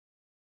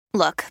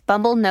Look,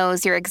 Bumble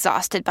knows you're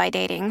exhausted by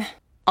dating.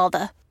 All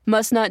the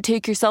must not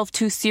take yourself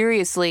too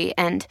seriously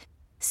and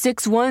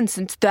 6'1"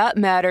 since that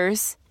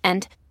matters.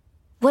 And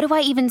what do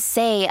I even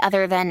say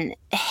other than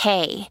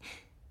hey?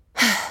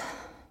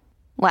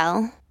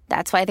 Well,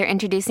 that's why they're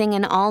introducing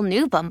an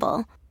all-new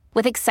Bumble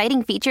with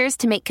exciting features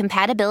to make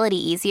compatibility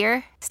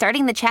easier,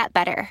 starting the chat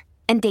better,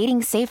 and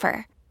dating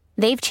safer.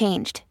 They've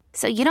changed,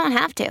 so you don't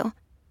have to.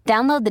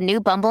 Download the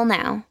new Bumble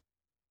now.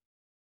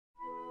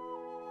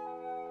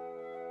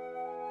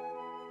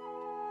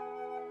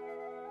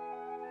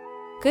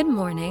 Good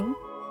morning.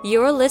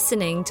 You're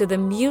listening to the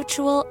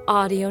Mutual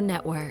Audio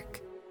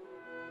Network.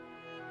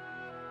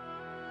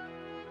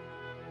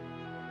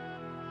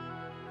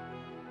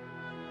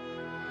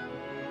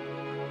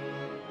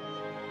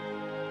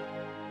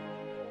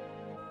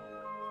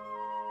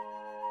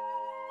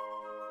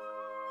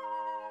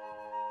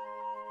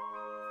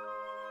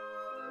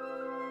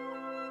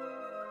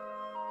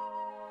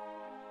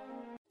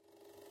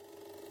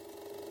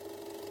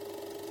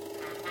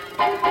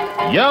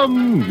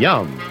 Yum,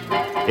 yum.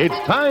 It's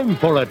time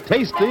for a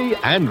tasty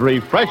and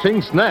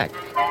refreshing snack.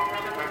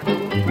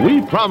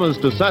 We promise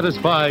to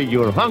satisfy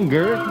your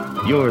hunger,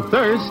 your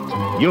thirst,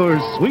 your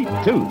sweet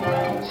tooth.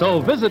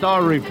 So visit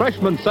our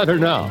refreshment center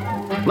now.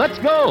 Let's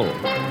go!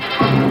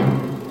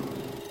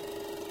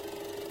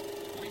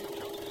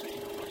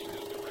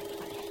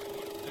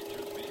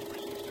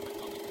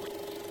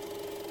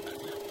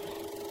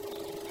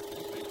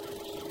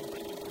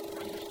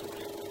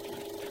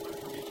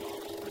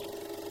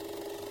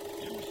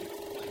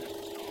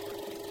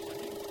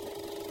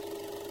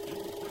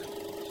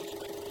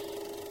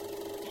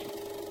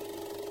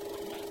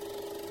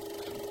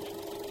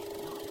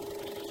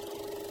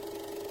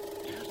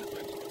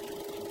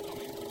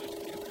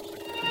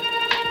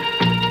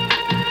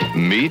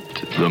 Meet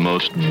the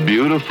most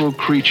beautiful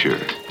creature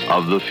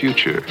of the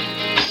future.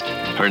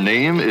 Her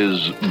name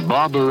is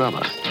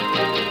Barbarella,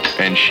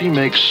 and she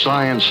makes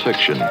science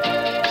fiction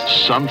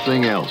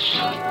something else.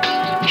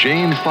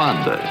 Jane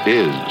Fonda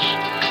is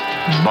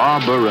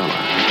Barbarella.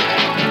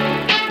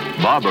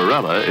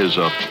 Barbarella is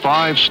a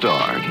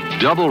 5-star,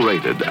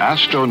 double-rated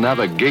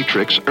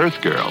astronavigatrix Earth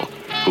girl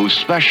whose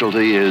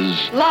specialty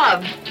is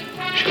love.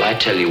 Shall I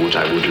tell you what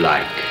I would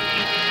like?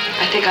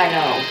 I think I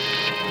know.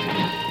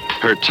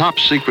 Her top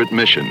secret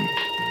mission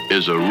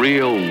is a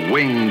real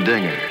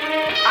wing-dinger.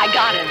 I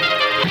got him.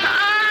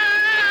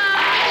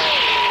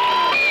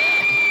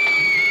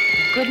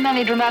 Good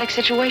many dramatic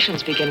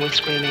situations begin with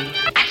screaming.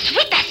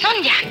 Aswita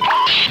Sonja!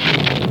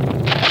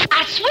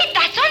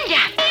 Aswita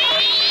Sonja!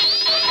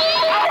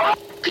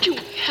 Could you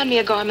hand me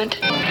a garment?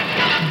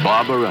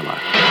 Barbarella.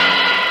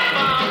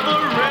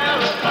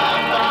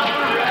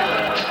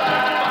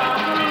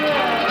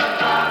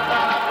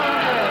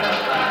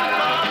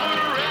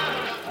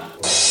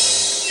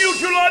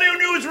 Mutual Audio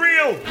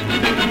Newsreel!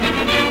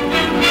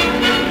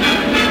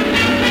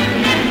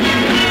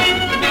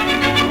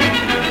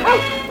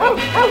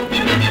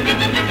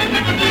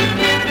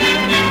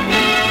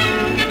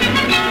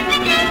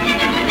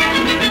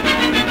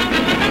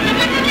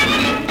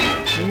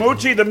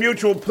 Moochie the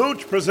Mutual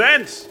Pooch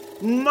presents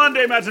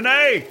Monday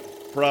Matinee,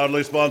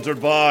 proudly sponsored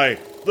by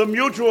the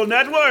Mutual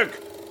Network.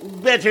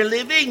 Better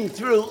living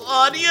through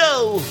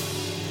audio.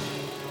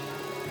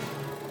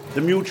 The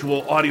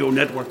Mutual Audio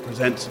Network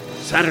presents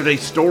Saturday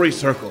Story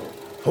Circle.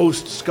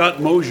 Host Scott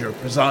Mosier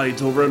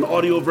presides over an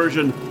audio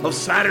version of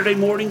Saturday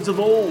Mornings of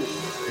Old.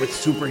 With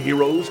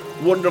superheroes,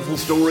 wonderful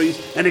stories,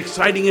 and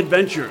exciting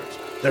adventures.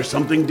 There's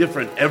something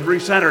different every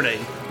Saturday,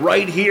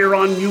 right here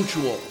on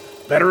Mutual.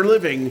 Better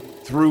living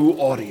through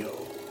audio.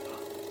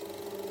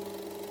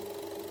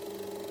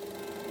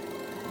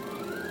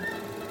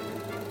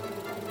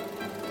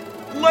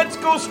 Let's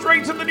go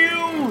straight to the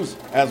news!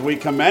 As we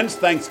commence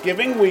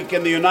Thanksgiving week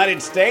in the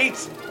United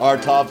States, our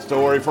top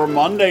story for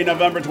Monday,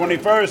 November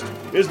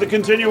 21st, is the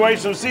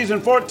continuation of Season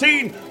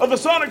 14 of the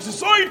Sonic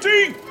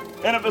Society!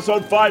 In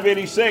episode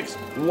 586,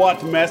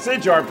 What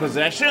Message Are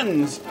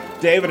Possessions?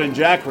 David and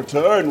Jack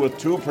return with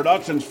 2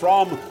 productions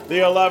from the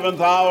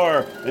 11th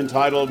hour,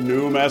 entitled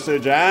New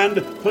Message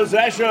and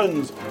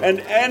Possessions,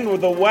 and end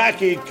with the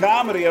wacky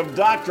comedy of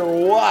Dr.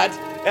 What?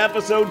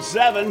 Episode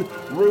 7,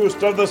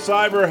 Roost of the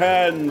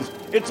Cyberhens.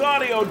 It's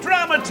audio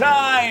drama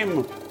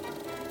time!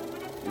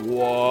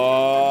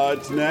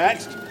 What's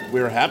next?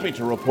 We're happy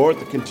to report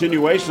the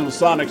continuation of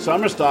Sonic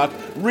Summerstock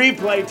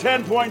Replay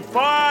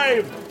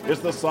 10.5.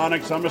 It's the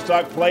Sonic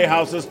Summerstock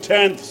Playhouse's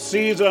 10th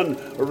season,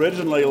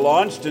 originally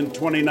launched in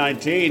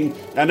 2019,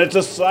 and it's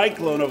a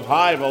cyclone of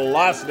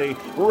high-velocity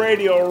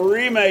radio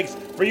remakes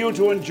for you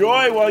to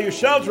enjoy while you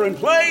shelter in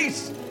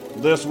place.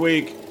 This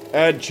week,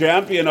 Ed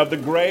Champion of the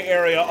Gray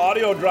Area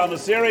audio drama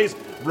series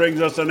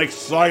brings us an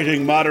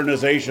exciting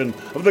modernization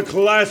of the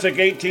classic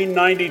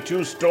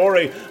 1892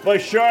 story by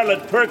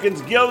Charlotte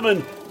Perkins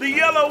Gilman, The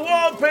Yellow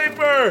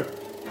Wallpaper.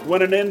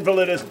 When an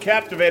invalid is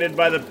captivated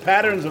by the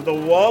patterns of the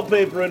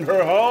wallpaper in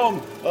her home,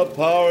 a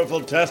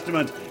powerful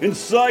testament in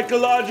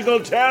psychological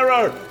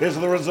terror is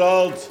the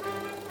result.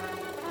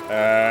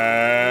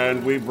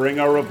 And we bring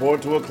our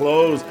report to a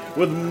close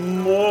with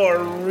more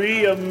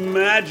real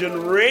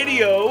Imagine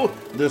Radio.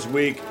 This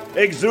week,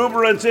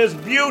 exuberance is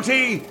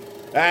beauty.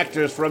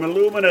 Actors from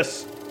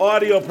Illuminous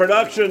Audio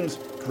Productions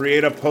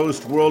create a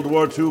post-World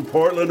War II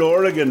Portland,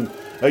 Oregon.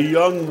 A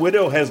young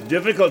widow has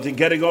difficulty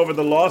getting over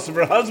the loss of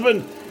her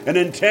husband. An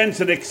intense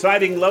and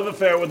exciting love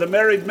affair with a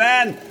married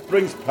man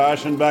brings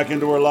passion back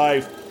into her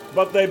life.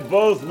 But they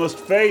both must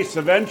face,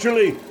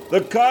 eventually,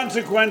 the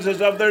consequences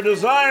of their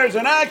desires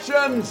and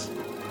actions.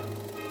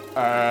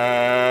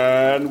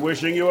 And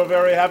wishing you a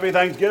very happy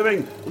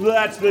Thanksgiving.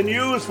 That's the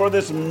news for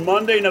this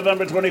Monday,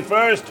 November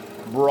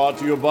 21st. Brought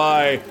to you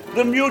by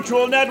the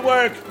Mutual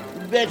Network.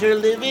 Better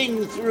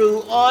living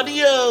through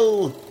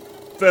audio.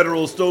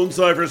 Federal Stone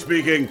Cipher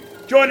speaking.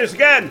 Join us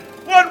again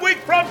 1 week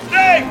from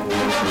today.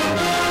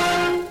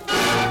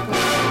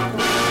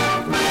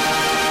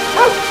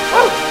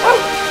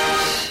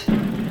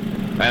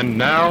 And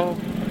now,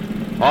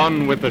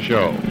 on with the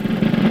show.